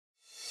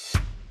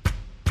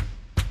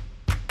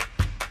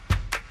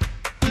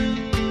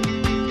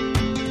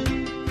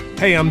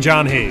Hey, I'm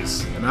John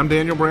Hayes. And I'm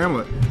Daniel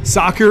Bramlette.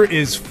 Soccer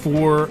is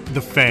for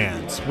the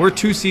fans. We're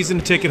 2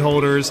 season ticket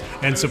holders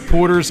and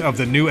supporters of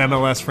the new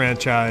MLS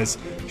franchise,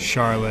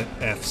 Charlotte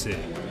FC.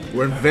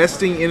 We're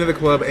investing into the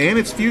club and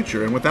its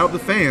future, and without the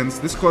fans,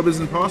 this club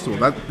isn't possible.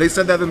 They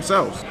said that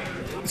themselves.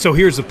 So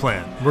here's the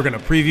plan. We're going to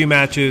preview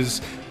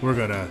matches. We're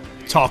going to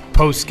talk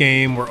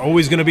post-game. We're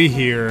always going to be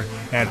here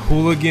at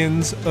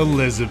Hooligans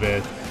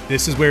Elizabeth.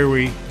 This is where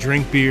we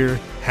drink beer,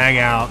 hang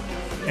out,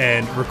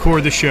 and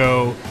record the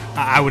show.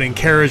 I would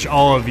encourage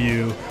all of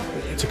you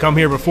to come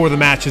here before the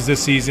matches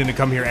this season, to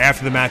come here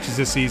after the matches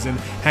this season,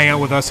 hang out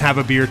with us, have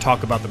a beer,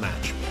 talk about the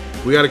match.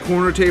 We got a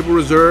corner table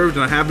reserved,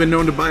 and I have been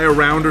known to buy a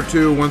round or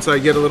two once I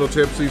get a little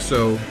tipsy,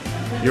 so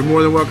you're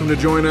more than welcome to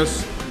join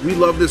us. We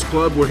love this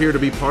club. We're here to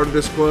be part of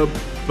this club,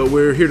 but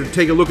we're here to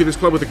take a look at this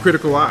club with a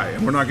critical eye,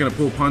 and we're not going to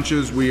pull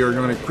punches. We are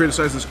going to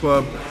criticize this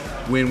club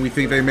when we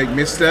think they make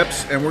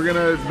missteps, and we're going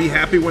to be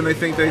happy when they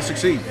think they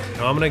succeed.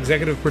 I'm an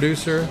executive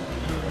producer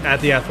at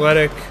The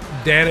Athletic.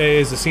 Dan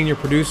is a senior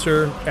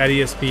producer at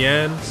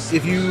ESPN.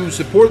 If you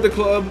support the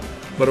club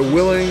but are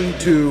willing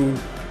to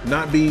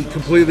not be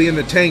completely in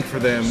the tank for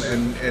them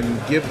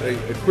and give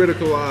a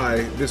critical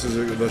eye, this is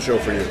the show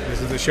for you.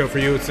 This is the show for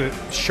you. It's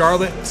a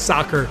Charlotte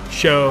soccer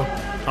show.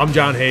 I'm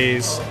John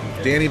Hayes.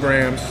 Danny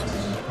Brams.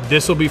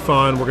 This will be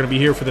fun. We're going to be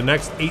here for the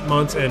next 8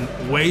 months and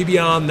way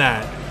beyond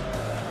that.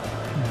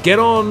 Get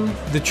on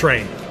the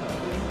train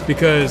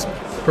because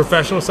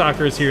professional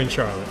soccer is here in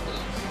Charlotte.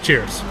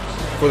 Cheers.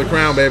 For the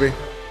crown, baby.